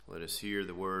Let us hear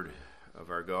the word of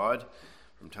our God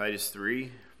from Titus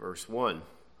 3, verse 1.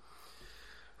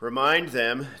 Remind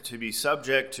them to be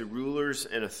subject to rulers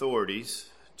and authorities,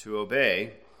 to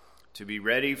obey, to be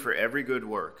ready for every good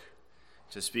work,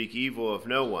 to speak evil of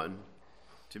no one,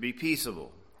 to be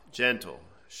peaceable, gentle,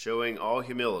 showing all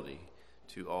humility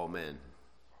to all men.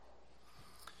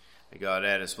 May God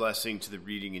add his blessing to the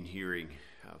reading and hearing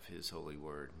of his holy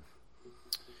word.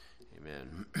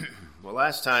 Amen. Well,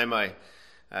 last time I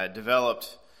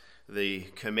developed the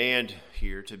command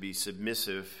here to be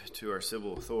submissive to our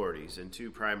civil authorities in two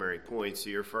primary points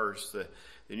here. First, the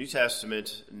New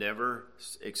Testament never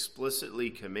explicitly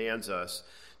commands us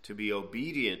to be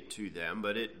obedient to them,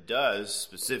 but it does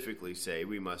specifically say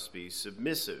we must be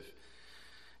submissive.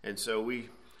 And so we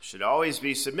should always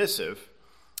be submissive,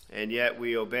 and yet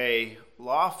we obey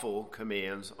lawful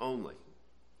commands only.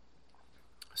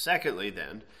 Secondly,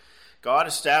 then, God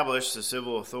established the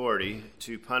civil authority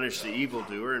to punish the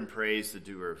evildoer and praise the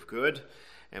doer of good.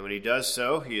 And when he does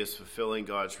so, he is fulfilling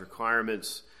God's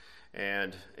requirements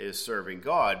and is serving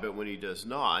God. But when he does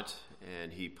not,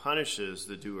 and he punishes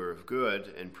the doer of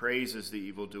good and praises the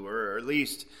evildoer, or at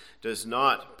least does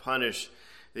not punish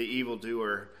the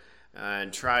evildoer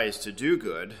and tries to do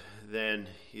good, then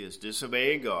he is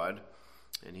disobeying God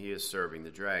and he is serving the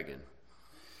dragon.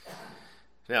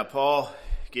 Now, Paul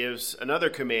gives another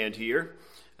command here,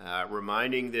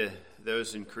 reminding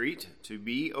those in Crete to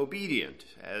be obedient,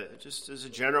 just as a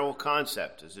general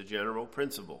concept, as a general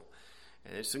principle.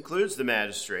 And this includes the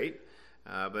magistrate,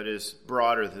 but is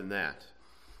broader than that.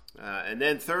 And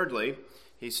then thirdly,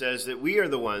 he says that we are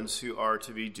the ones who are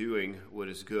to be doing what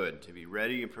is good, to be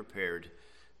ready and prepared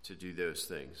to do those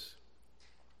things.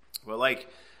 Well, like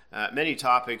many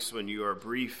topics, when you are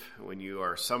brief, when you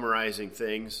are summarizing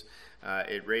things,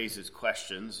 it raises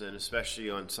questions, and especially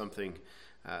on something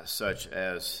such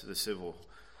as the civil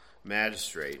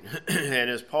magistrate. And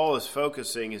as Paul is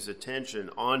focusing his attention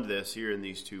on this here in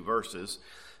these two verses,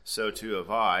 so too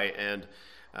have I. And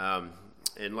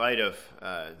in light of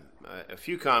a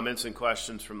few comments and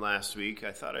questions from last week,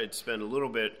 I thought I'd spend a little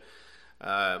bit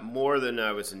more than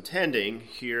I was intending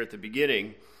here at the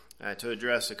beginning to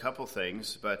address a couple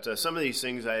things. But some of these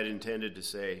things I had intended to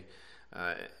say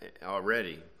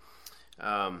already.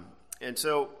 And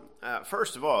so,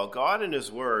 first of all, God and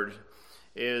his word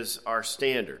is our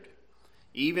standard,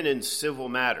 even in civil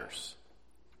matters.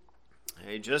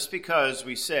 Okay, just because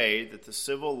we say that the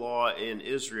civil law in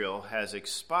Israel has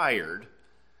expired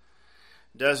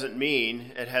doesn't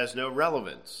mean it has no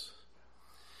relevance.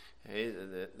 Okay,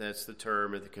 that's the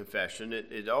term of the confession.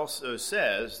 It also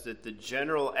says that the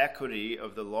general equity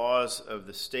of the laws of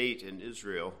the state in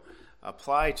Israel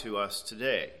apply to us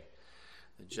today.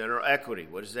 General equity,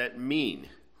 what does that mean?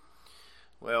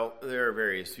 Well, there are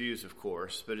various views, of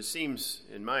course, but it seems,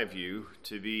 in my view,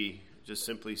 to be just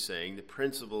simply saying the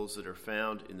principles that are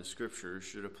found in the Scriptures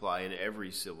should apply in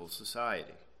every civil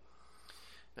society.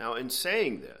 Now, in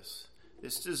saying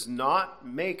this does not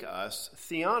make us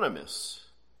theonomists.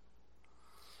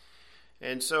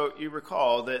 And so you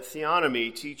recall that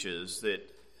theonomy teaches that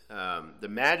the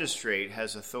magistrate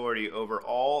has authority over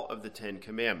all of the Ten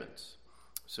Commandments.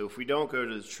 So if we don't go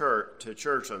to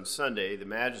church on Sunday, the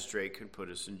magistrate could put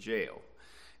us in jail.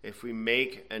 If we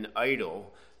make an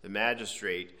idol, the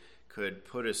magistrate could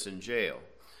put us in jail.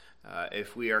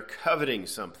 If we are coveting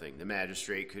something, the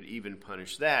magistrate could even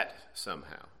punish that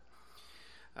somehow.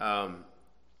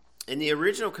 And the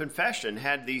original confession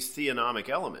had these theonomic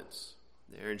elements.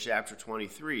 There in chapter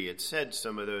 23, it said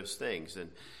some of those things.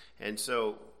 And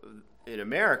so in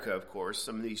America, of course,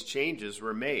 some of these changes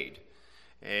were made.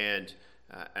 And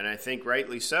I think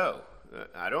rightly so.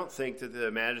 I don't think that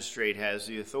the magistrate has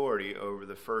the authority over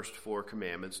the first four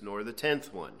commandments, nor the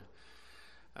 10th one.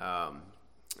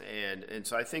 And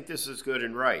so I think this is good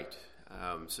and right.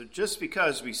 So just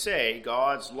because we say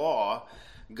God's law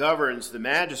governs the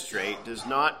magistrate does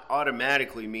not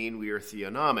automatically mean we are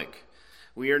theonomic.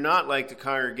 We are not like the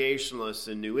Congregationalists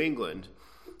in New England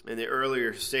in the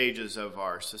earlier stages of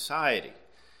our society.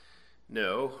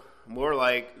 No, more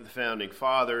like the Founding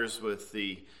Fathers with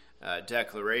the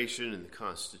Declaration and the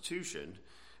Constitution,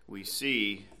 we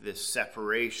see this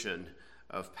separation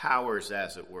of powers,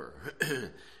 as it were.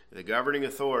 The governing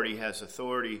authority has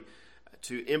authority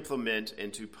to implement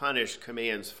and to punish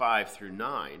commands 5 through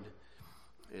 9.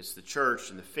 It's the church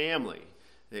and the family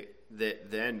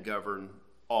that then govern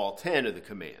all 10 of the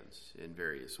commands in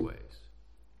various ways.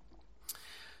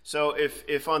 So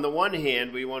if on the one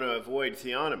hand we want to avoid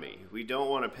theonomy, we don't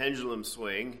want a pendulum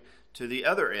swing to the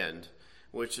other end,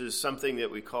 which is something that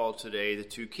we call today the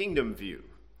two-kingdom view.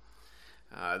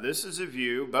 This is a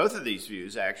view, both of these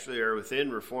views actually are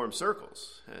within Reformed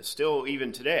circles, still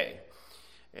even today.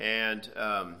 And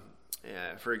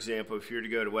for example, if you're to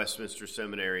go to Westminster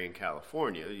Seminary in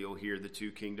California, you'll hear the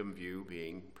two-kingdom view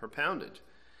being propounded.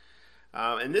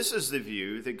 And this is the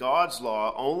view that God's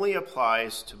law only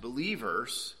applies to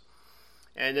believers,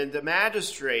 and that the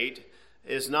magistrate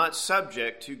is not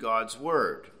subject to God's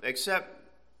word, except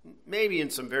maybe in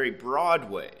some very broad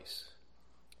ways,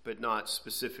 but not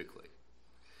specifically.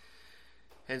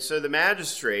 And so the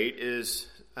magistrate is,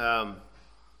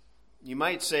 you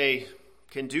might say,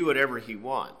 can do whatever he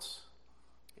wants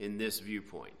in this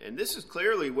viewpoint. And this is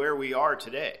clearly where we are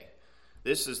today.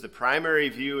 This is the primary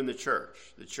view in the church.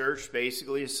 The church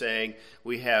basically is saying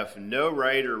we have no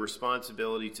right or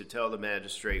responsibility to tell the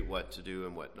magistrate what to do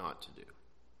and what not to do.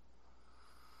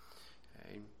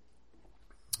 Okay.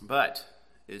 But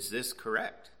is this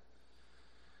correct?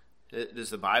 Does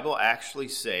the Bible actually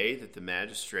say that the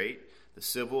magistrate, the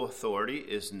civil authority,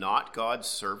 is not God's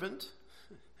servant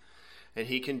and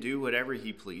he can do whatever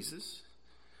he pleases?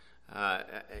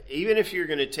 Even if you're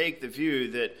going to take the view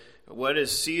that what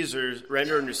is Caesar's,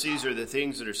 render unto Caesar the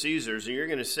things that are Caesar's, and you're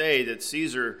going to say that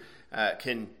Caesar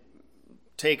can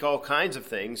take all kinds of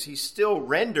things, he still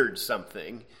rendered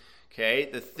something. Okay,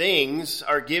 the things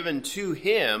are given to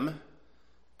him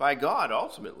by God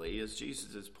ultimately, is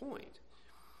Jesus' point.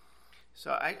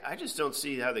 So I just don't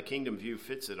see how the kingdom view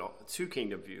fits at all. The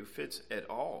two-kingdom view fits at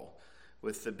all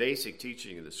with the basic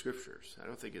teaching of the Scriptures. I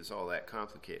don't think it's all that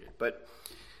complicated. But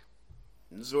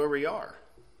this is where we are.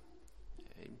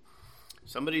 Okay.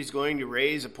 Somebody's going to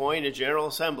raise a point in General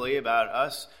Assembly about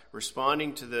us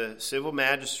responding to the civil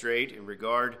magistrate in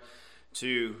regard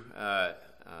to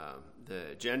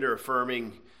the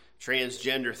gender-affirming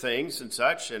transgender things and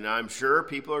such, and I'm sure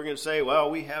people are going to say,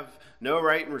 well, we have no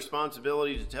right and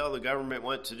responsibility to tell the government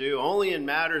what to do, only in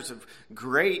matters of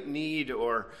great need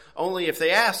or only if they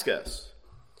ask us.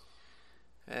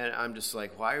 And I'm just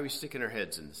like, why are we sticking our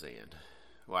heads in the sand?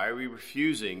 Why are we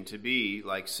refusing to be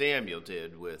like Samuel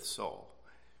did with Saul?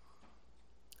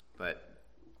 But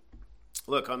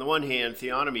look, on the one hand,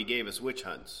 theonomy gave us witch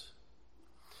hunts.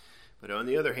 But on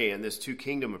the other hand, this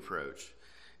two-kingdom approach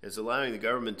is allowing the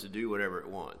government to do whatever it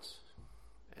wants.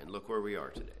 And look where we are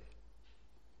today.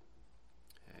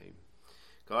 Okay.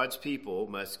 God's people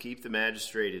must keep the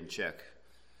magistrate in check.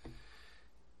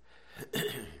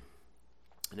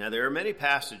 Now, there are many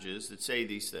passages that say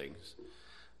these things,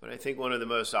 but I think one of the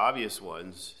most obvious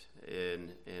ones,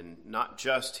 in not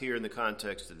just here in the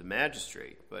context of the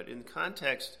magistrate, but in the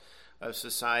context of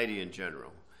society in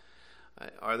general,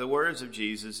 are the words of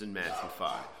Jesus in Matthew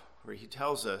 5. Where he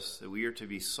tells us that we are to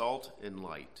be salt and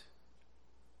light.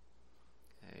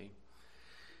 Okay?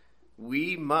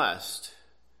 We must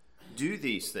do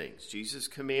these things. Jesus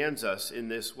commands us in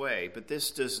this way, but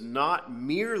this does not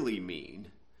merely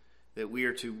mean that we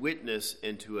are to witness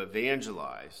and to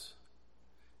evangelize.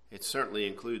 It certainly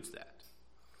includes that.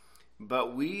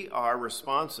 But we are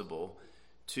responsible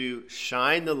to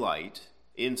shine the light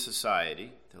in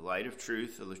society, the light of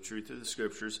truth, the truth of the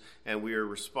Scriptures, and we are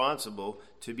responsible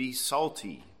to be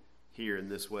salty here in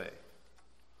this way.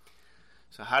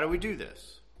 So how do we do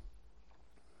this?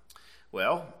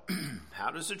 Well,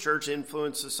 how does the church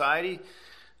influence society?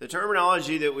 The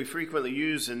terminology that we frequently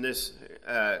use in this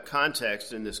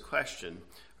context, in this question,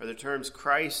 are the terms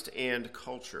Christ and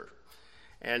culture.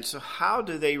 And so how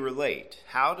do they relate?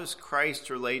 How does Christ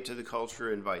relate to the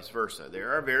culture and vice versa?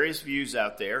 There are various views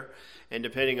out there, and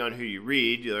depending on who you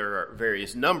read, there are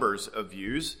various numbers of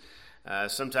views.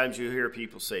 Sometimes you hear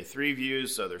people say 3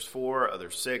 views, others 4,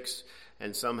 others 6,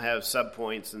 and some have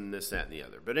subpoints and this, that, and the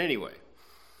other. But anyway,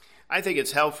 I think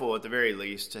it's helpful at the very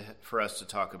least for us to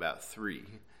talk about 3.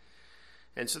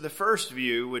 And so the first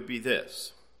view would be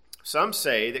this. Some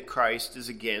say that Christ is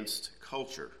against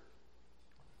culture.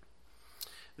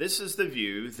 This is the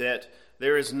view that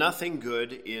there is nothing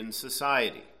good in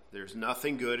society. There's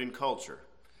nothing good in culture.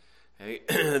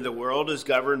 Okay? The world is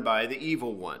governed by the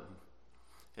evil one.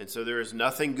 And so there is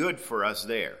nothing good for us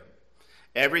there.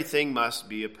 Everything must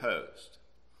be opposed.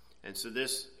 And so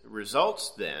this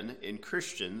results then in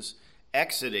Christians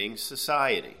exiting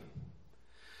society.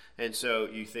 And so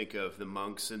you think of the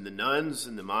monks and the nuns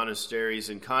and the monasteries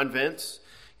and convents.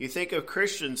 You think of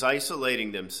Christians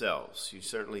isolating themselves. You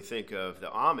certainly think of the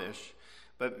Amish,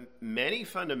 but many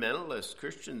fundamentalist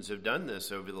Christians have done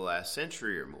this over the last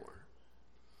century or more.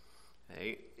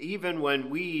 Okay? Even when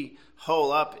we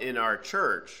hole up in our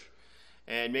church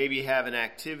and maybe have an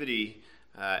activity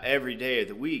every day of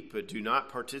the week, but do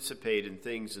not participate in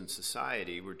things in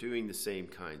society, we're doing the same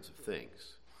kinds of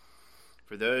things.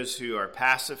 for those who are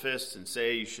pacifists and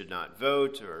say you should not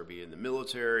vote or be in the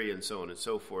military and so on and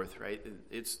so forth, right?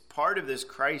 It's part of this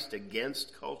Christ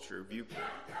against culture viewpoint.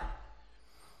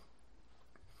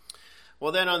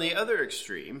 Well, then on the other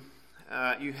extreme,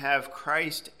 you have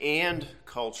Christ and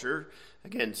culture.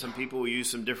 Again, some people will use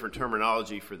some different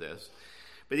terminology for this.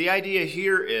 But the idea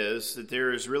here is that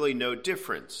there is really no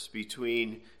difference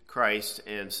between Christ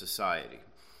and society.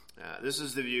 This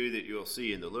is the view that you'll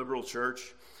see in the liberal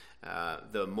church.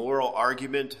 The moral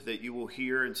argument that you will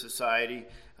hear in society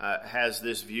has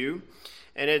this view.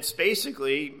 And it's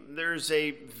basically, there's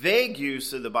a vague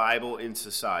use of the Bible in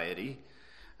society,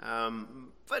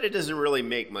 but it doesn't really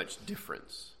make much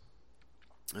difference.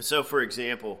 So, for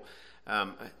example, I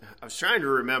was trying to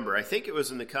remember, I think it was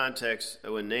in the context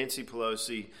when Nancy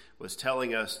Pelosi was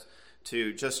telling us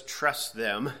to just trust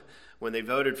them when they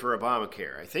voted for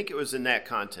Obamacare. I think it was in that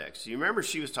context. You remember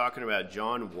she was talking about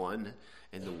John 1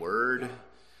 and the Word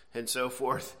and so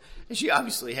forth? And she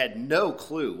obviously had no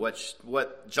clue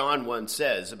what John 1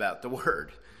 says about the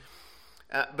Word.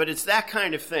 But it's that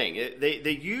kind of thing.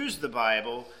 They use the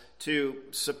Bible to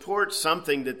support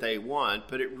something that they want,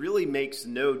 but it really makes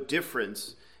no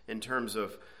difference in terms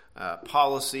of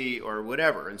policy or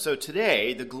whatever. And so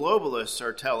today, the globalists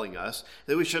are telling us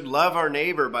that we should love our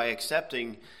neighbor by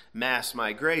accepting mass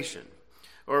migration,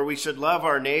 or we should love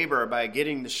our neighbor by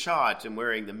getting the shot and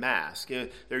wearing the mask.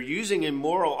 They're using a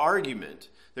moral argument.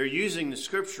 They're using the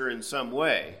scripture in some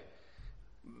way,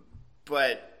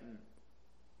 but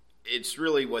it's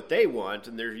really what they want,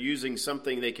 and they're using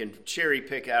something they can cherry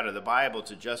pick out of the Bible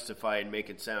to justify and make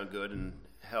it sound good and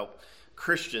help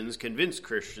Christians, convince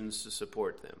Christians to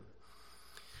support them.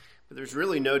 But there's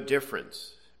really no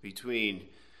difference between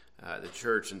the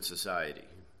church and society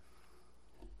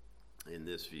in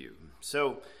this view.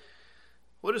 So,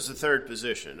 what is the third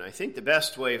position? I think the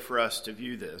best way for us to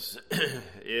view this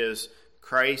is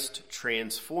Christ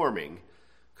transforming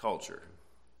culture.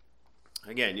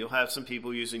 Again, you'll have some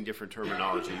people using different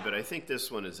terminology, but I think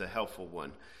this one is a helpful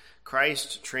one.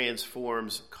 Christ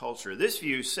transforms culture. This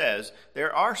view says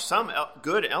there are some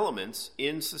good elements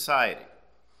in society,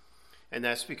 and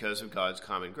that's because of God's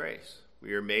common grace.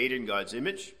 We are made in God's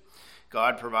image.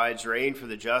 God provides rain for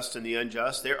the just and the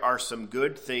unjust. There are some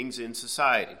good things in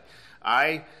society.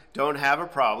 I don't have a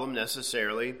problem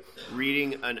necessarily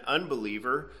reading an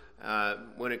unbeliever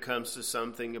when it comes to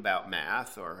something about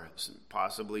math or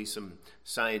possibly some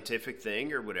scientific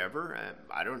thing or whatever.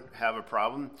 I don't have a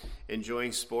problem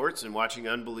enjoying sports and watching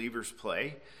unbelievers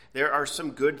play. There are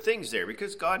some good things there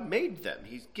because God made them.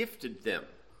 He's gifted them.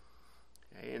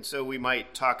 Okay? And so we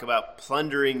might talk about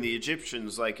plundering the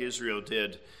Egyptians like Israel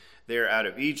did there out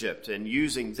of Egypt and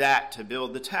using that to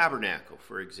build the tabernacle,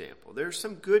 for example. There's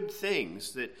some good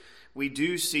things that we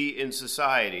do see in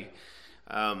society.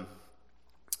 And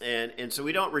so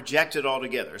we don't reject it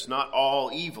altogether. It's not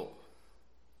all evil.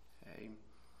 Okay?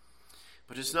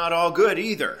 But it's not all good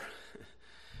either.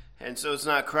 And so it's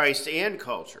not Christ and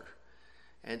culture.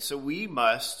 And so we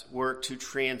must work to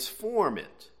transform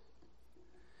it.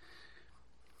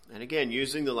 And again,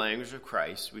 using the language of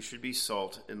Christ, we should be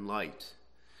salt and light.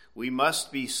 We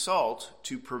must be salt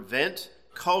to prevent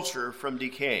culture from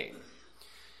decaying.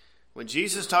 When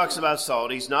Jesus talks about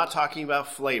salt, he's not talking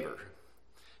about flavor.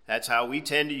 That's how we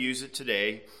tend to use it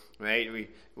today, right?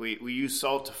 We use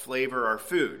salt to flavor our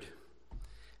food.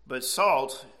 But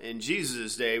salt in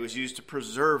Jesus' day was used to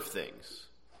preserve things.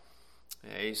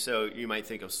 Okay, so you might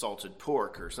think of salted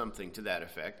pork or something to that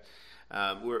effect.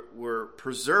 We're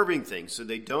preserving things so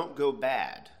they don't go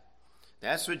bad.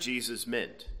 That's what Jesus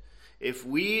meant. If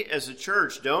we as a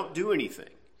church don't do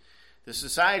anything, the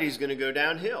society is going to go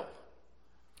downhill.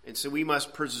 And so we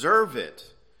must preserve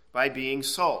it by being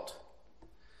salt.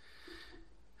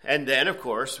 And then, of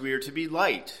course, we are to be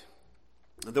light.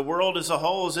 The world as a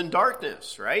whole is in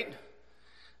darkness, right?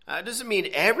 It doesn't mean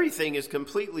everything is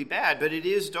completely bad, but it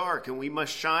is dark, and we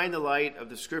must shine the light of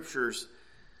the Scriptures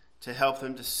to help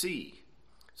them to see,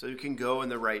 so we can go in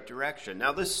the right direction.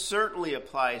 Now, this certainly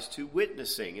applies to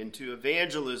witnessing and to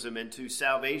evangelism and to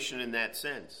salvation in that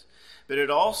sense. But it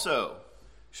also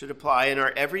should apply in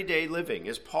our everyday living.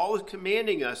 As Paul is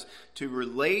commanding us to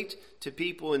relate to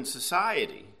people in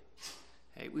society,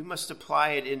 we must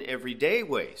apply it in everyday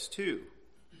ways too.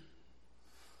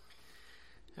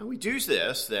 And we do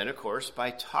this then, of course, by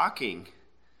talking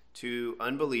to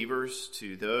unbelievers,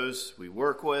 to those we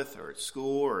work with or at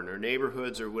school or in our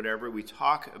neighborhoods or whatever. We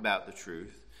talk about the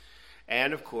truth.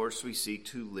 And, of course, we seek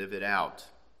to live it out.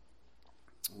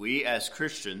 We as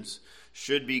Christians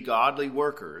should be godly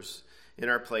workers in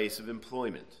our place of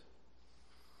employment.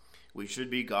 We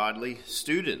should be godly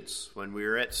students when we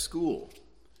are at school.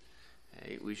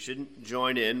 We shouldn't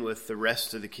join in with the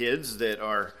rest of the kids that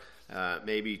are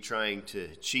maybe trying to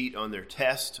cheat on their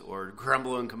test or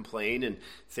grumble and complain and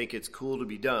think it's cool to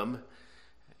be dumb.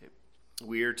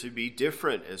 We are to be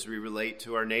different as we relate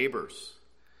to our neighbors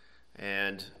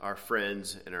and our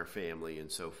friends and our family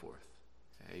and so forth.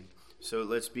 Okay? So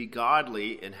let's be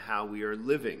godly in how we are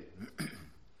living.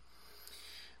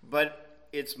 But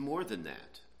it's more than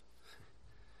that.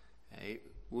 Okay?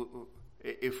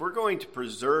 If we're going to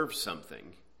preserve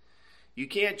something, you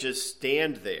can't just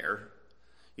stand there.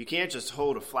 You can't just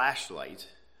hold a flashlight.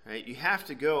 Right? You have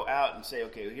to go out and say,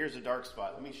 okay, here's a dark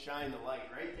spot. Let me shine the light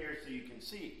right there so you can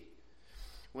see.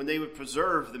 When they would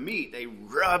preserve the meat, they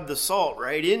rubbed the salt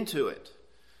right into it.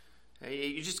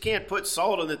 You just can't put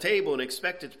salt on the table and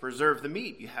expect it to preserve the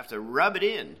meat. You have to rub it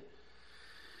in.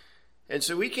 And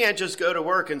so we can't just go to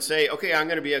work and say, okay, I'm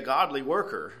going to be a godly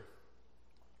worker.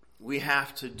 We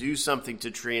have to do something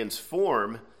to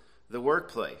transform the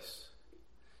workplace,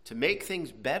 to make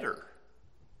things better,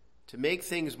 to make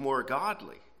things more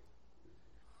godly.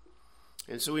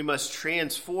 And so we must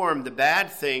transform the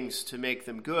bad things to make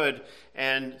them good,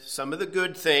 and some of the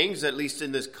good things, at least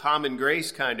in this common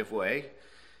grace kind of way,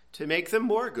 to make them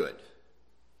more good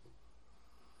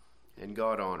and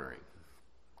God-honoring.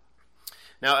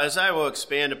 Now, as I will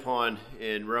expand upon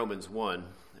in Romans 1,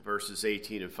 verses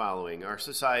 18 and following, our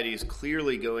society is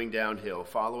clearly going downhill,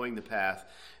 following the path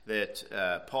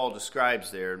that Paul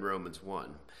describes there in Romans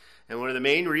 1. And one of the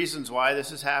main reasons why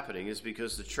this is happening is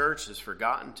because the church has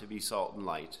forgotten to be salt and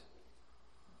light.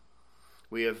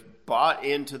 We have bought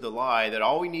into the lie that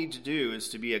all we need to do is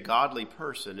to be a godly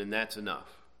person, and that's enough.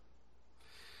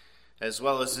 As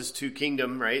well as this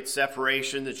two-kingdom, right,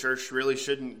 separation, the church really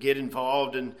shouldn't get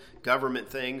involved in government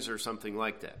things or something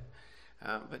like that.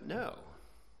 But no.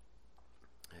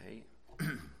 Okay.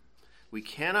 We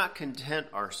cannot content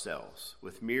ourselves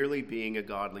with merely being a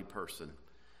godly person.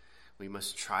 We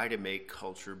must try to make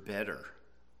culture better.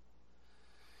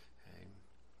 Okay.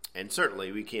 And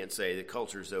certainly we can't say that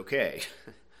culture's okay.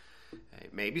 Okay.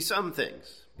 Maybe some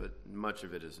things, but much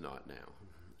of it is not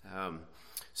now.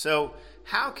 So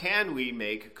how can we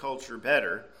make culture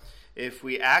better if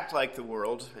we act like the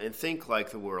world and think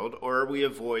like the world, or we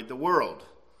avoid the world?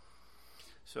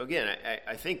 So again,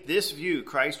 I think this view,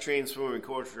 Christ transforming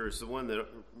culture, is the one that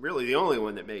really the only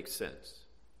one that makes sense.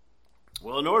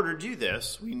 Well, in order to do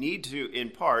this, we need to, in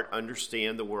part,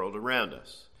 understand the world around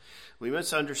us. We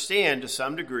must understand, to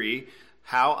some degree,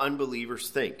 how unbelievers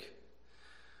think.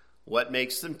 What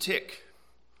makes them tick?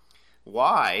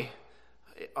 Why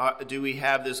do we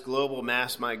have this global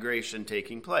mass migration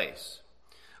taking place?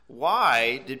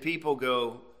 Why did people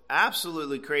go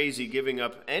absolutely crazy giving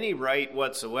up any right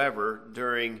whatsoever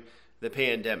during the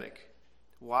pandemic?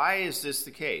 Why is this the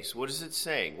case? What is it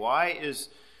saying? Why is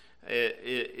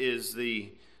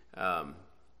the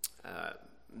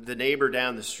neighbor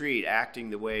down the street acting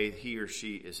the way he or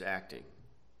she is acting?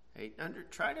 Hey,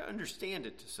 try to understand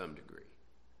it to some degree.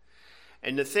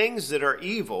 And the things that are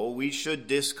evil, we should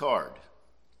discard.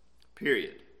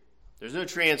 Period. There's no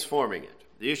transforming it.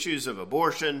 The issues of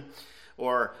abortion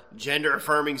or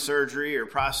gender-affirming surgery or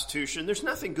prostitution, there's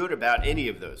nothing good about any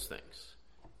of those things.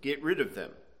 Get rid of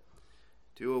them.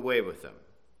 Do away with them.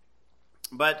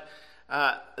 But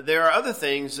there are other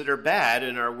things that are bad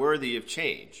and are worthy of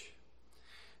change.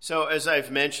 So as I've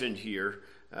mentioned here,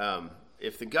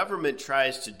 if the government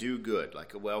tries to do good,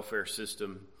 like a welfare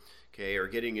system, okay, or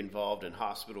getting involved in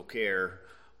hospital care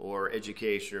or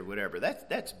education or whatever,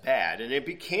 that's bad, and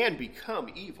it can become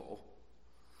evil.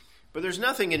 But there's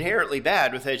nothing inherently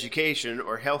bad with education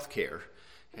or health care,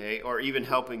 okay, or even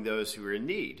helping those who are in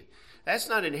need. That's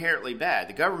not inherently bad.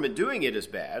 The government doing it is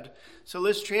bad, so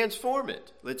let's transform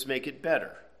it. Let's make it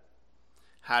better.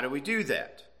 How do we do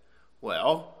that?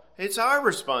 Well, it's our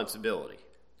responsibility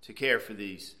to care for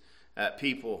these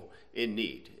people in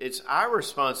need. It's our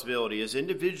responsibility as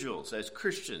individuals, as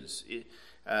Christians,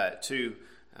 to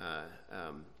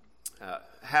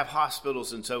have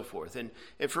hospitals and so forth. And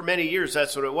for many years,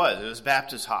 that's what it was. It was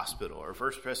Baptist Hospital or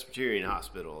First Presbyterian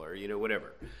Hospital or,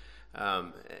 whatever.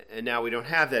 And now we don't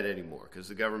have that anymore because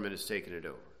the government has taken it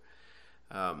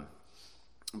over.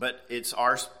 But it's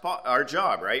our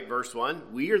job, right? Verse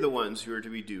 1, we are the ones who are to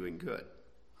be doing good.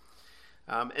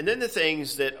 And then the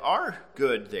things that are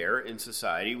good there in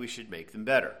society, we should make them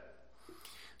better.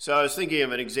 So I was thinking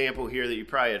of an example here that you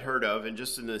probably had heard of, and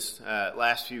just in this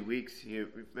last few weeks, you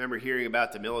remember hearing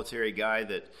about the military guy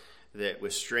that was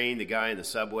restrained the guy in the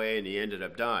subway and he ended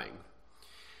up dying.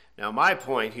 Now my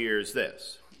point here is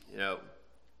this,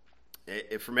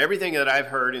 from everything that I've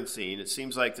heard and seen, it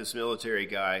seems like this military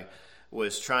guy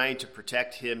was trying to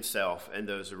protect himself and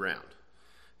those around.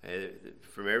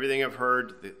 From everything I've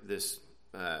heard, this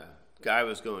guy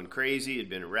was going crazy. He'd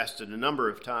been arrested a number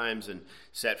of times and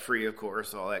set free, of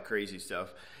course, all that crazy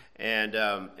stuff. And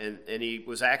he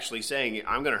was actually saying,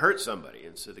 I'm going to hurt somebody.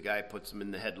 And so the guy puts him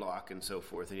in the headlock and so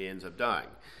forth, and he ends up dying.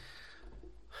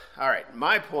 All right,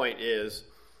 my point is,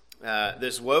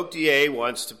 this woke DA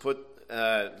wants to put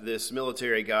this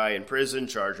military guy in prison,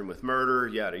 charge him with murder,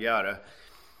 yada, yada.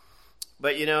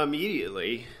 But,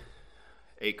 immediately,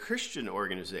 a Christian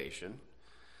organization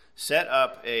set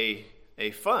up a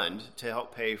fund to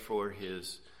help pay for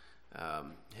his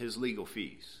legal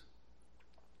fees.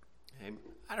 Okay?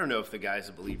 I don't know if the guy's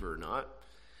a believer or not.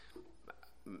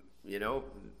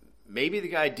 Maybe the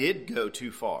guy did go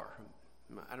too far.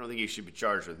 I don't think he should be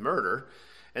charged with murder.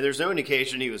 And there's no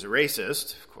indication he was a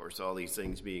racist, of course, all these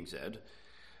things being said.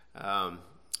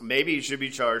 Maybe he should be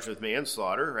charged with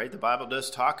manslaughter, right? The Bible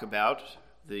does talk about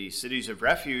the cities of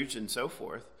refuge and so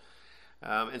forth.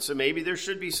 And so maybe there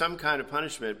should be some kind of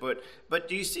punishment. But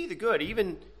do you see the good?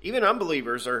 Even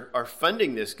unbelievers are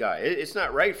funding this guy. It's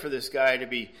not right for this guy to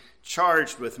be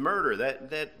charged with murder.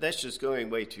 That's just going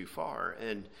way too far.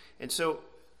 And so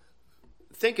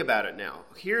think about it now.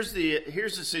 Here's the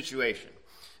situation.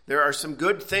 There are some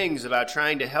good things about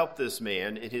trying to help this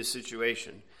man in his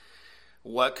situation.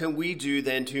 What can we do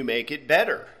then to make it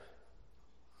better?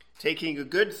 Taking a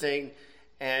good thing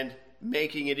and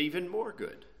making it even more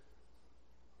good.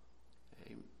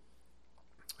 Okay.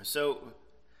 So,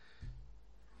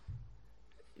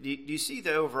 do you see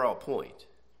the overall point?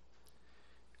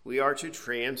 We are to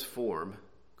transform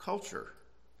culture.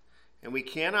 And we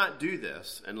cannot do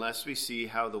this unless we see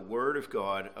how the Word of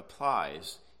God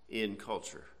applies in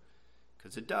culture,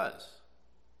 because it does.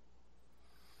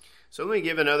 So let me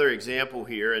give another example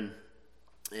here, and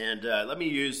let me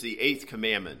use the 8th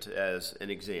commandment as an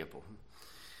example.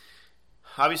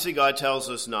 Obviously, God tells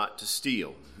us not to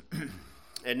steal.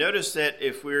 And notice that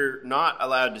if we're not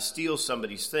allowed to steal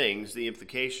somebody's things, the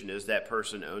implication is that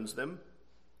person owns them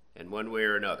in one way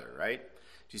or another, right?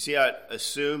 Do you see how it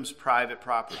assumes private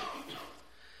property?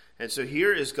 And so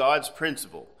here is God's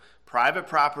principle. Private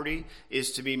property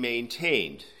is to be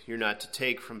maintained. You're not to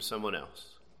take from someone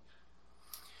else.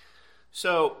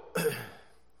 So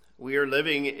we are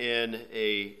living in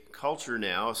a culture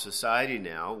now, a society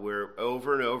now, where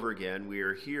over and over again we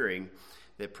are hearing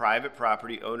that private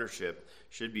property ownership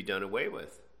should be done away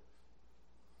with.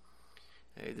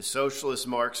 The socialist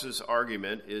Marxist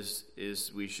argument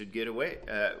is we should get away.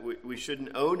 We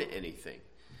shouldn't own anything.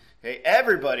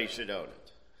 Everybody should own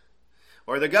it.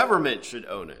 Or the government should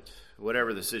own it,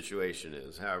 whatever the situation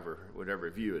is, whatever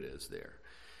view it is there.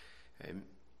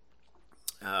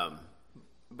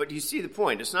 But you see the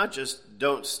point. It's not just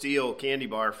don't steal candy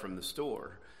bar from the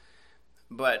store,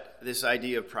 but this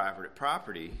idea of private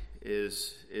property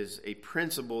is a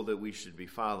principle that we should be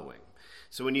following.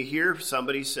 So when you hear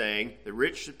somebody saying the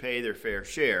rich should pay their fair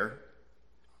share,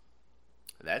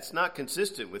 that's not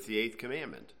consistent with the 8th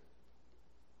commandment.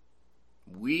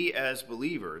 We as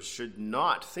believers should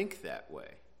not think that way.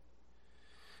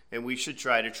 And we should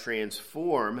try to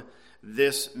transform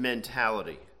this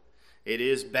mentality. It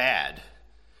is bad,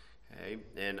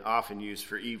 and often used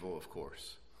for evil, of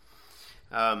course.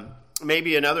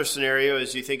 Maybe another scenario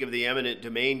is you think of the eminent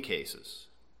domain cases.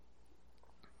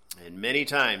 And many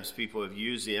times people have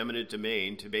used the eminent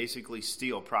domain to basically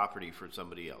steal property from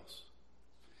somebody else.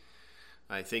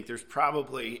 I think there's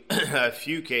probably a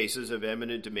few cases of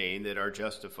eminent domain that are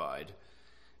justified,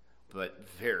 but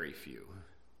very few.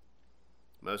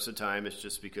 Most of the time it's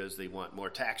just because they want more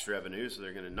tax revenue, so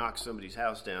they're going to knock somebody's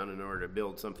house down in order to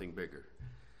build something bigger.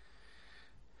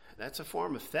 That's a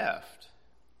form of theft.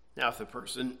 Now, if the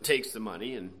person takes the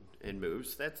money and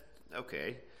moves, that's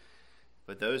okay.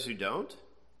 But those who don't,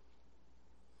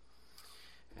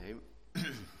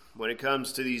 when it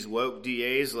comes to these woke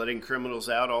DAs letting criminals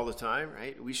out all the time,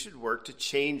 right? We should work to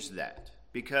change that,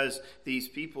 because these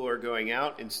people are going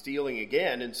out and stealing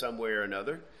again in some way or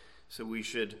another. So we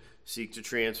should seek to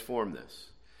transform this.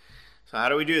 So how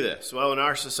do we do this? Well, in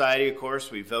our society, of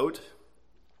course, we vote.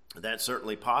 That's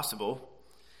certainly possible,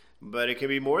 but it can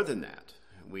be more than that.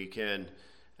 We can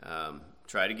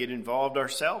try to get involved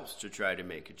ourselves to try to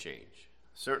make a change.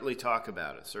 Certainly talk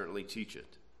about it, certainly teach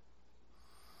it.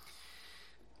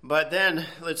 But then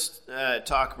let's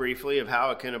talk briefly of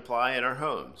how it can apply in our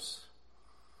homes.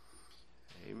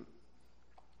 Okay.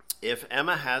 If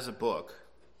Emma has a book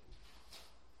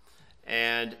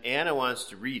and Anna wants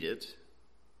to read it,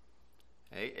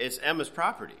 okay, it's Emma's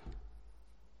property,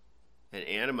 and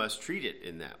Anna must treat it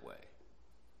in that way.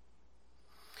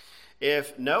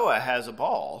 If Noah has a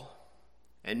ball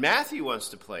and Matthew wants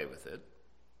to play with it,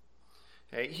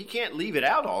 Okay? He can't leave it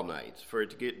out all night for it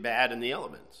to get bad in the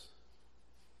elements.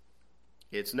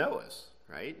 It's Noah's,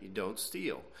 right? You don't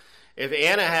steal. If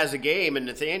Anna has a game and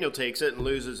Nathaniel takes it and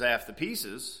loses half the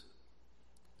pieces,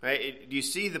 right? Do you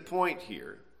see the point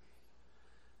here?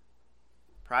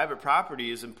 Private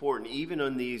property is important even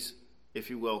on these, if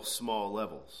you will, small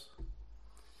levels.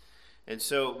 And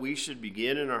so we should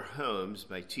begin in our homes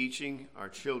by teaching our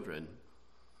children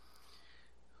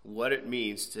what it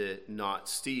means to not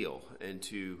steal and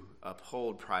to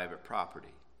uphold private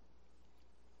property.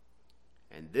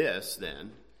 And this,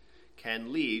 then,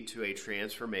 can lead to a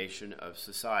transformation of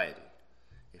society.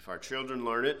 If our children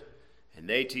learn it, and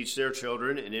they teach their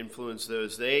children and influence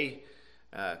those they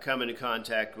come into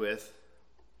contact with,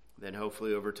 then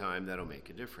hopefully over time that'll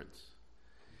make a difference.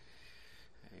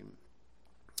 Okay.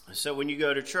 So when you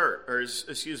go to church,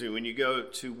 when you go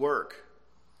to work,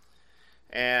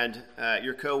 and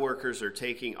your coworkers are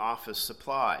taking office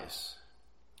supplies,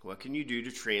 what can you do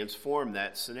to transform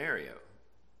that scenario?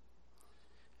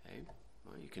 Okay.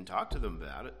 Well, you can talk to them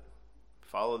about it.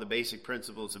 Follow the basic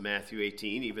principles of Matthew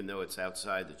 18, even though it's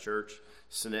outside the church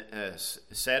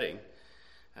setting.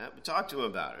 But talk to them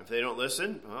about it. If they don't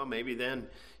listen, well, maybe then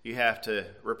you have to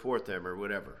report them or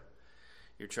whatever.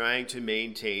 You're trying to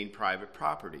maintain private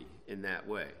property in that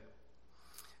way.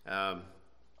 And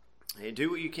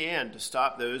do what you can to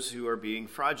stop those who are being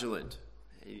fraudulent.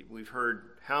 We've heard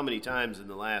how many times in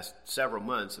the last several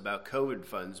months about COVID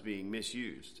funds being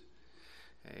misused.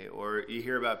 Okay? Or you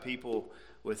hear about people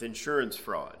with insurance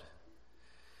fraud.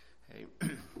 Okay?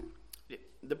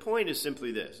 The point is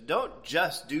simply this. Don't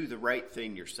just do the right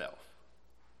thing yourself.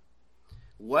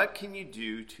 What can you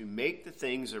do to make the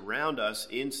things around us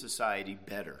in society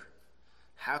better?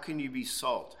 How can you be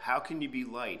salt? How can you be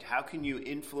light? How can you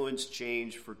influence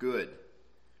change for good?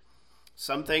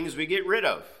 Some things we get rid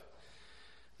of,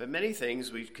 but many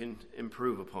things we can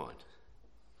improve upon.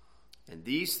 And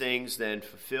these things then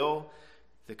fulfill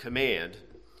the command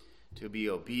to be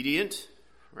obedient,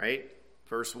 right?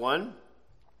 Verse 1,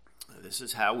 this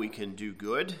is how we can do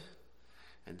good,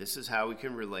 and this is how we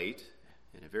can relate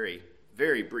in a very,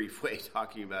 very brief way,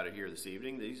 talking about it here this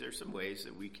evening. These are some ways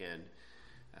that we can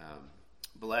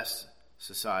bless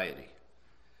society.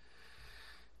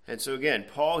 And so again,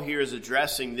 Paul here is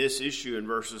addressing this issue in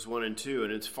verses 1 and 2,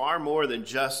 and it's far more than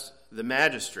just the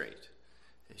magistrate.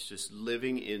 It's just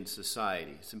living in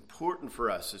society. It's important for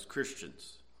us as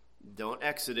Christians. Don't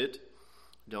exit it.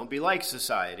 Don't be like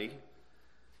society.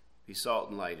 Be salt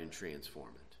and light and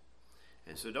transform it.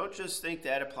 And so don't just think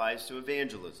that applies to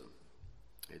evangelism.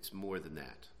 It's more than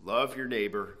that. Love your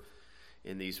neighbor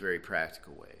in these very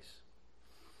practical ways.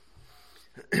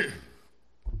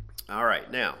 All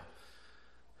right, now,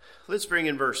 let's bring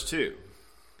in verse 2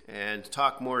 and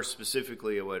talk more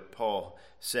specifically of what Paul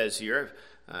says here.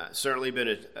 I've certainly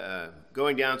been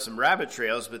going down some rabbit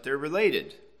trails, but they're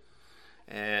related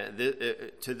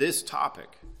to this topic.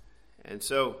 And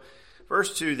so,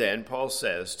 verse 2 then, Paul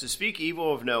says, to speak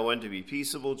evil of no one, to be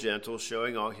peaceable, gentle,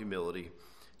 showing all humility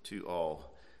to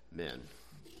all men.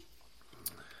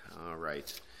 All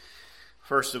right.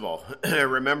 First of all,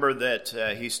 remember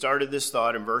that he started this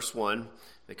thought in verse 1.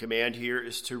 The command here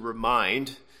is to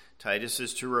remind. Titus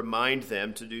is to remind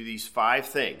them to do these 5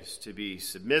 things: to be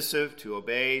submissive, to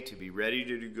obey, to be ready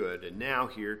to do good. And now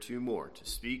here 2 more: to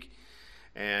speak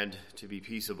and to be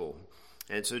peaceable.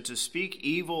 And so to speak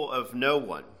evil of no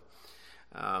one.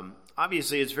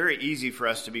 Obviously, it's very easy for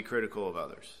us to be critical of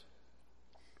others.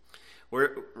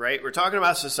 We're talking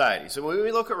about society. So when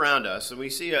we look around us and we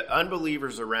see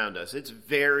unbelievers around us, it's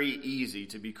very easy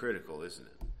to be critical, isn't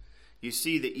it? You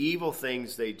see the evil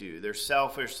things they do. They're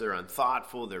selfish, they're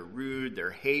unthoughtful, they're rude,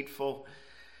 they're hateful.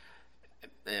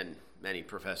 And many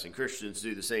professing Christians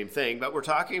do the same thing, but we're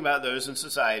talking about those in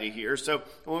society here. So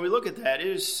when we look at that, it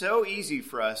is so easy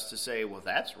for us to say, well,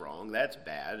 that's wrong, that's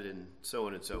bad, and so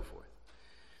on and so forth.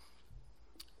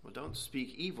 Well, don't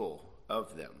speak evil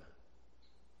of them.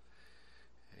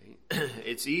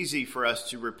 It's easy for us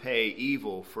to repay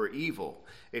evil for evil.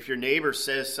 If your neighbor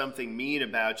says something mean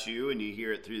about you and you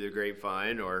hear it through the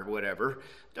grapevine or whatever,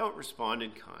 don't respond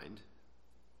in kind.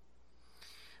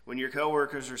 When your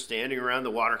coworkers are standing around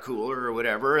the water cooler or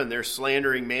whatever and they're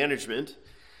slandering management,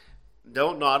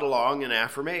 don't nod along in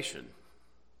affirmation.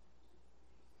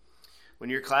 When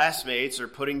your classmates are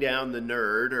putting down the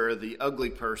nerd or the ugly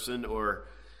person or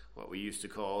what we used to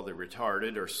call the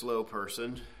retarded or slow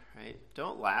person, right?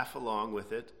 Don't laugh along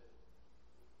with it.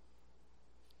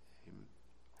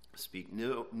 Speak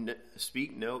no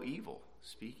evil.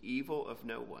 Speak evil of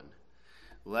no one.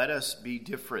 Let us be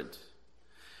different.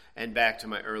 And back to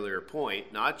my earlier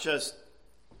point, not just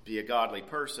be a godly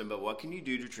person, but what can you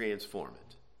do to transform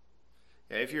it?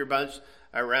 Okay, if you're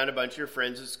around a bunch of your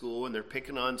friends at school and they're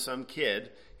picking on some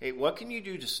kid, hey, what can you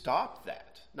do to stop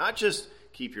that? Not just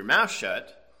keep your mouth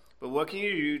shut, but what can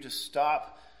you do to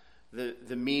stop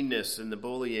the meanness and the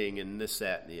bullying and this,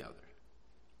 that, and the other?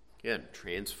 Again,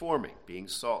 transforming, being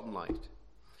salt and light.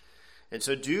 And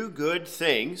so do good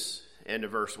things, end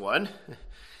of verse 1,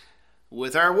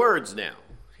 with our words now.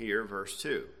 Here, verse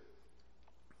 2.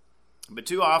 But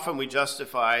too often we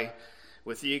justify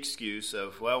with the excuse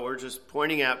of, well, we're just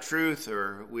pointing out truth,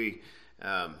 or we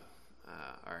are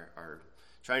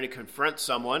trying to confront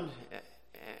someone,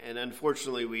 and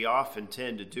unfortunately we often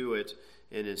tend to do it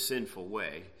in a sinful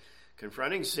way.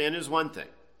 Confronting sin is one thing,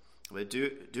 but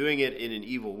doing it in an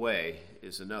evil way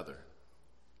is another.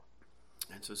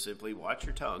 And so simply watch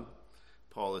your tongue,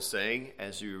 Paul is saying,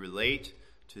 as you relate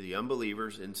to the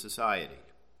unbelievers in society.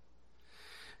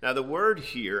 Now, the word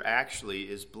here actually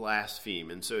is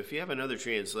blaspheme. And so if you have another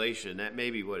translation, that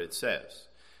may be what it says.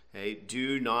 Okay?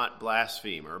 Do not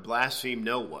blaspheme, or blaspheme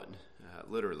no one,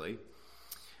 literally.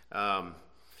 Now,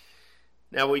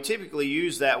 we typically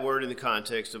use that word in the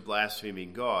context of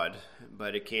blaspheming God,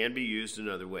 but it can be used in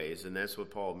other ways, and that's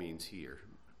what Paul means here.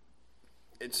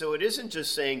 And so it isn't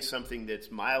just saying something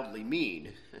that's mildly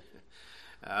mean.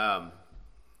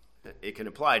 It can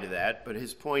apply to that, but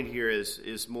his point here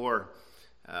is more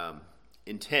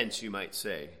intense, you might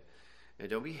say. And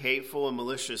don't be hateful and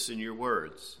malicious in your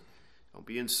words. Don't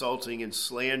be insulting and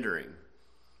slandering.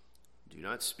 Do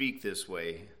not speak this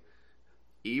way,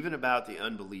 even about the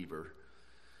unbeliever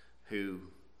who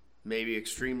may be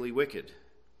extremely wicked.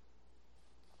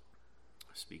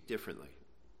 Speak differently.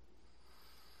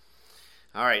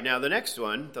 All right, now the next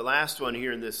one, the last one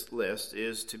here in this list,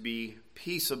 is to be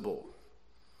peaceable.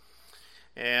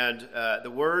 And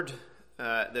the word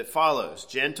that follows,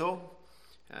 gentle,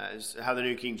 is how the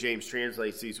New King James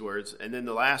translates these words. And then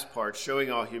the last part,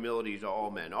 showing all humility to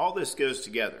all men. All this goes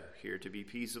together here. To be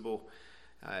peaceable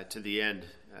to the end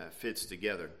fits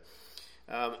together.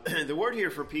 The word here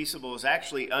for peaceable is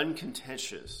actually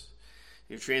uncontentious.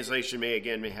 Your translation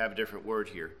may have a different word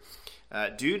here.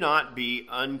 Do not be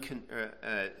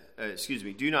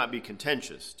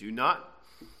contentious. Do not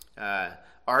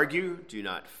argue. Do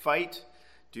not fight.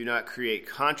 Do not create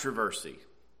controversy.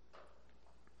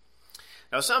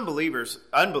 Now, some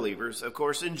unbelievers, of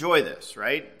course, enjoy this,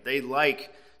 right? They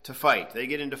like to fight. They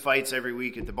get into fights every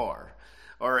week at the bar.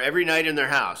 Or every night in their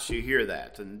house, you hear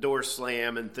that. And the doors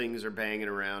slam and things are banging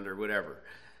around or whatever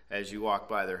as you walk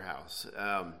by their house.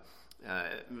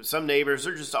 Some neighbors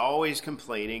are just always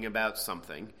complaining about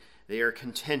something. They are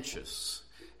contentious.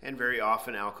 And very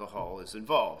often alcohol is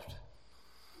involved.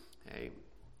 Okay?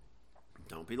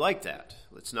 Don't be like that.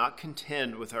 Let's not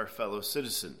contend with our fellow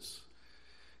citizens.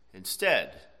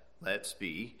 Instead, let's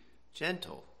be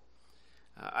gentle.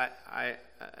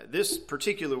 This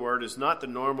particular word is not the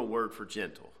normal word for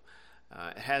gentle.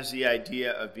 It has the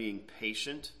idea of being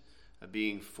patient, of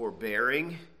being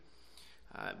forbearing,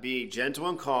 being gentle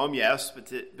and calm, yes,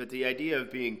 but the idea of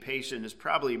being patient is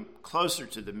probably closer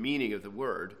to the meaning of the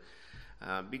word.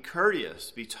 Be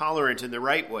courteous, be tolerant in the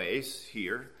right ways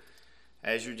here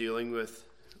as you're dealing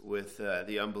with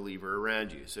the unbeliever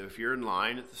around you. So if you're in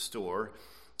line at the store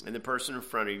and the person in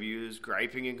front of you is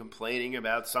griping and complaining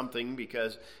about something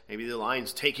because maybe the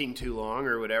line's taking too long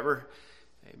or whatever,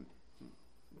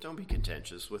 don't be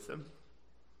contentious with them.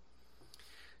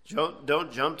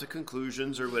 Don't jump to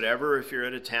conclusions or whatever if you're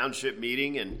at a township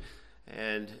meeting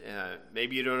and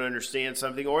maybe you don't understand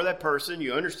something, or that person,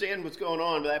 you understand what's going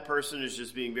on, but that person is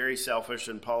just being very selfish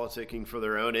and politicking for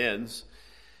their own ends.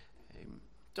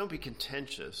 Don't be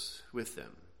contentious with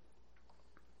them.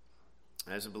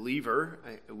 As a believer,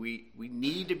 we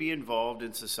need to be involved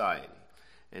in society.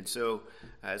 And so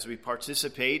as we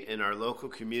participate in our local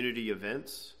community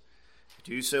events,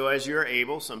 do so as you're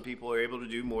able. Some people are able to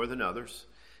do more than others.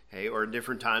 Or in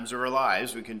different times of our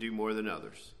lives, we can do more than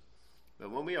others.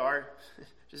 But when we are,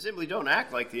 just simply don't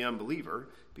act like the unbeliever.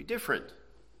 Be different.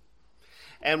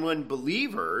 And when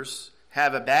believers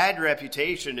have a bad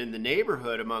reputation in the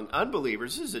neighborhood among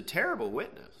unbelievers, this is a terrible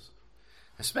witness.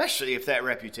 Especially if that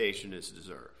reputation is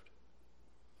deserved.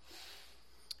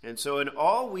 And so in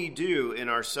all we do in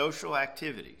our social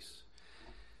activities,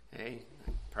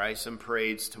 probably some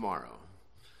parades tomorrow,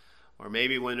 or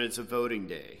maybe when it's a voting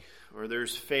day, or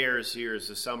there's fairs here as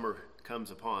the summer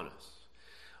comes upon us,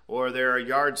 or there are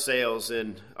yard sales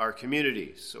in our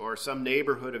communities, or some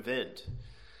neighborhood event,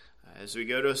 as we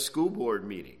go to a school board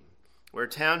meeting, or a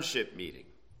township meeting,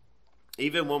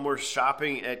 even when we're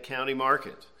shopping at County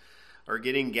Market, or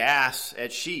getting gas at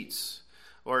Sheetz,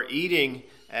 or eating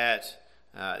at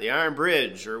the Iron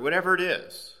Bridge, or whatever it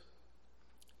is.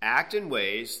 Act in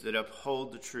ways that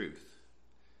uphold the truth.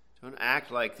 Don't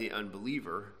act like the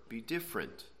unbeliever. Be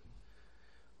different.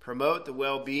 Promote the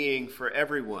well-being for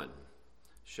everyone.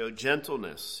 Show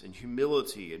gentleness and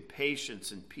humility and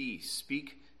patience and peace.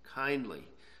 Speak kindly,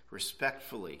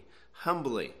 respectfully,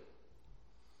 humbly.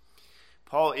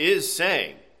 Paul is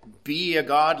saying, be a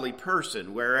godly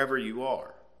person wherever you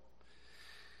are.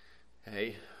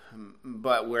 Okay?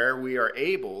 But where we are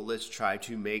able, let's try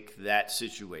to make that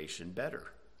situation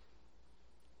better.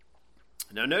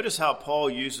 Now notice how Paul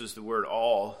uses the word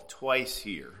all twice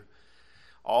here.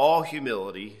 All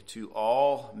humility to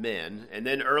all men. And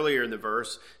then earlier in the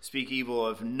verse, speak evil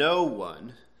of no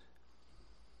one.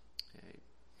 Okay.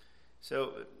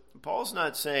 So Paul's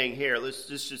not saying, here, let's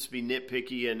just be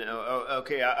nitpicky and,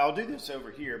 okay, I'll do this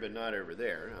over here, but not over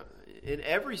there. In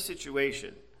every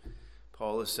situation,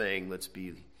 Paul is saying, let's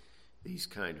be these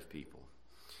kind of people.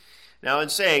 Now, in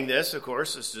saying this, of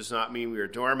course, this does not mean we are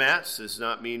doormats. This does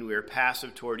not mean we are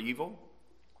passive toward evil.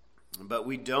 But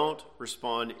we don't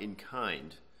respond in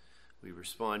kind. We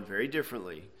respond very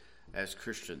differently as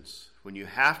Christians. When you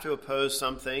have to oppose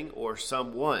something or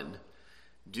someone,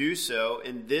 do so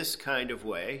in this kind of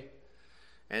way,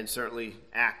 and certainly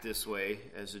act this way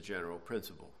as a general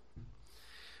principle.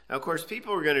 Now, of course,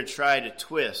 people are going to try to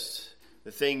twist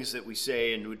the things that we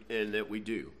say and that we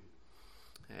do.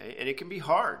 Okay? And it can be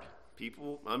hard.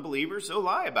 People, unbelievers, they'll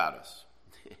lie about us.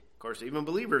 Of course, even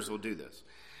believers will do this.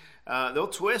 They'll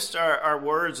twist our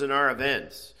words and our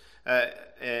events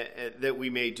that we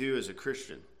may do as a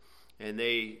Christian. And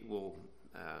they will,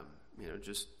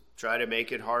 just try to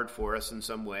make it hard for us in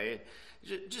some way.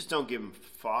 Just don't give them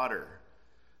fodder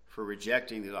for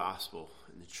rejecting the gospel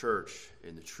and the church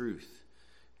and the truth.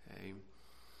 Okay?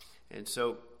 And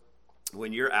so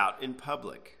when you're out in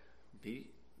public, be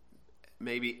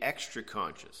maybe extra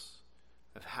conscious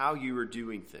of how you are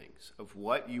doing things, of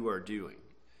what you are doing.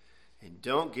 And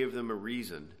don't give them a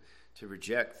reason to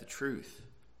reject the truth.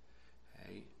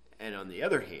 Okay? And on the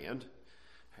other hand,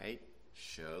 right,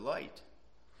 show light.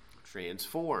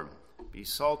 Transform. Be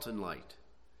salt and light.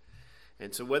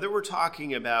 And so whether we're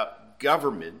talking about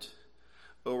government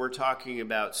or we're talking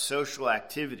about social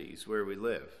activities where we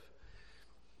live,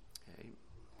 okay,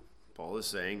 Paul is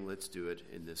saying, let's do it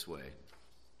in this way.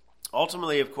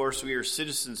 Ultimately, of course, we are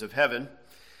citizens of heaven,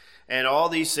 and all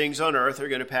these things on earth are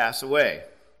going to pass away.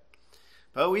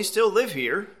 But we still live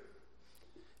here,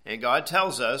 and God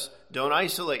tells us, don't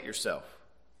isolate yourself.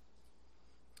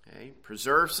 Okay?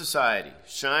 Preserve society,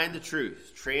 shine the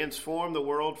truth, transform the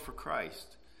world for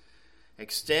Christ,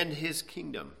 extend his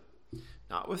kingdom,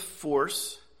 not with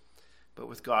force, but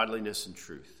with godliness and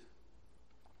truth.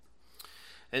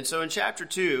 And so in chapter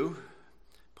 2,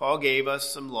 Paul gave us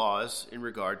some laws in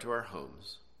regard to our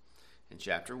homes. In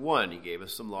chapter 1, he gave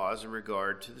us some laws in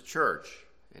regard to the church.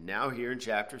 And now here in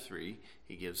chapter 3,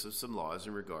 he gives us some laws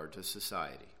in regard to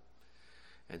society.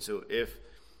 And so if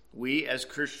we as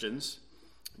Christians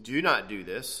do not do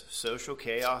this, social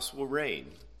chaos will reign.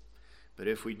 But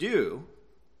if we do,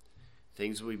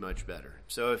 things will be much better.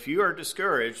 So if you are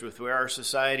discouraged with where our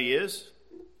society is,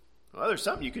 well, there's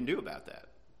something you can do about that.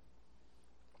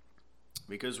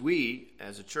 Because we,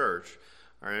 as a church,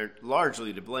 are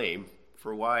largely to blame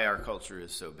for why our culture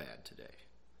is so bad today.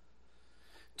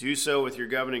 Do so with your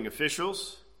governing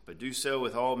officials, but do so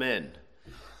with all men.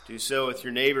 Do so with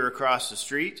your neighbor across the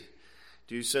street.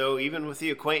 Do so even with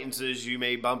the acquaintances you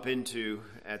may bump into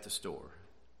at the store.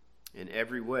 In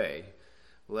every way,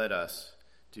 let us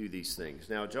do these things.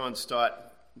 Now, John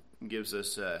Stott gives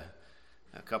us a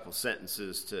couple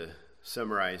sentences to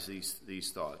summarize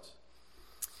these thoughts.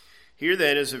 Here,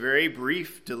 then, is a very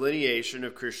brief delineation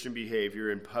of Christian behavior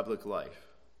in public life.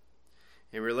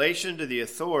 In relation to the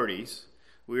authorities,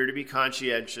 we are to be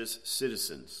conscientious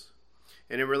citizens.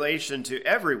 And in relation to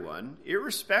everyone,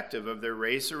 irrespective of their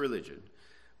race or religion,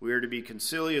 we are to be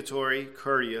conciliatory,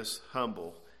 courteous,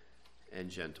 humble,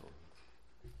 and gentle.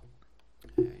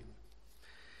 Okay.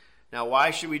 Now,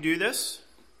 why should we do this?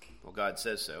 Well, God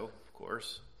says so, of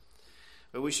course.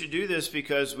 But we should do this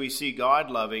because we see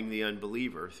God loving the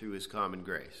unbeliever through his common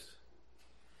grace.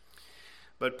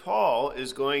 But Paul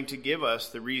is going to give us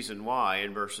the reason why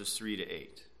in verses 3 to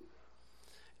 8.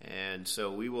 And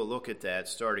so we will look at that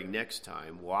starting next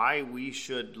time, why we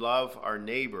should love our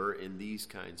neighbor in these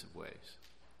kinds of ways.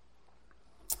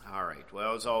 All right,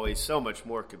 well, as always, so much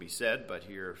more could be said, but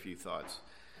here are a few thoughts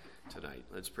tonight.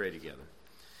 Let's pray together.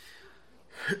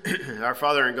 Our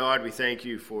Father in God, we thank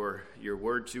you for your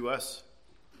word to us.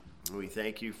 We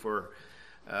thank you for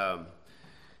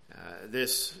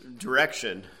this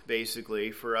direction,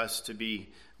 basically, for us to be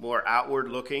more outward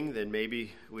looking than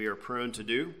maybe we are prone to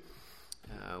do.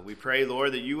 We pray,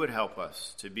 Lord, that you would help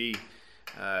us to be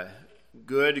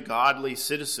good, godly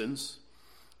citizens,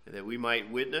 that we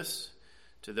might witness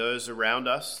to those around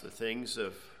us the things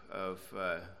of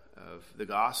the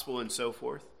gospel and so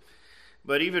forth.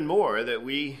 But even more, that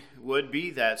we would be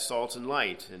that salt and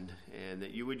light, and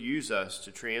that you would use us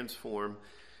to transform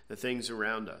the things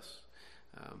around us.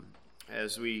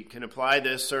 As we can apply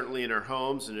this certainly in our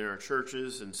homes and in our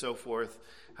churches and so forth,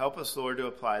 help us, Lord, to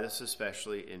apply this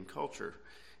especially in culture,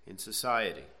 in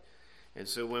society. And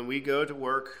so when we go to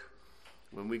work,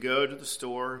 when we go to the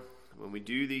store, when we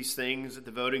do these things at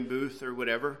the voting booth or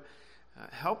whatever,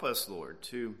 help us, Lord,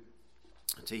 to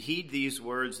heed these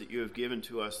words that you have given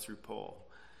to us through Paul.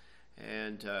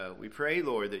 And we pray,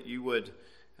 Lord, that you would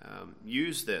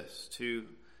use this to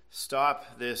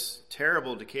stop this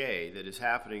terrible decay that is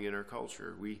happening in our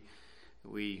culture.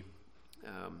 We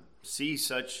see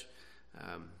such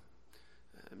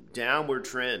downward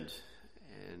trend,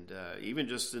 and even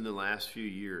just in the last few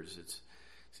years, it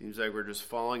seems like we're just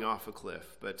falling off a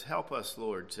cliff. But help us,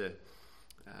 Lord, to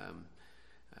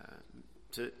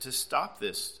stop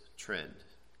this trend.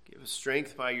 Give us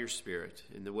strength by your Spirit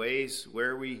in the ways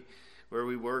where we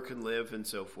work and live and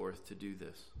so forth to do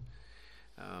this.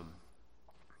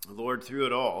 Lord, through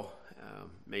it all,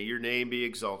 may your name be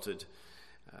exalted.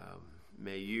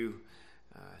 May you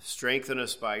strengthen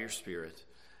us by your Spirit,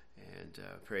 and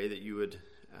pray that you would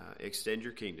extend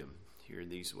your kingdom here in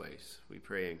these ways. We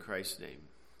pray in Christ's name.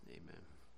 Amen.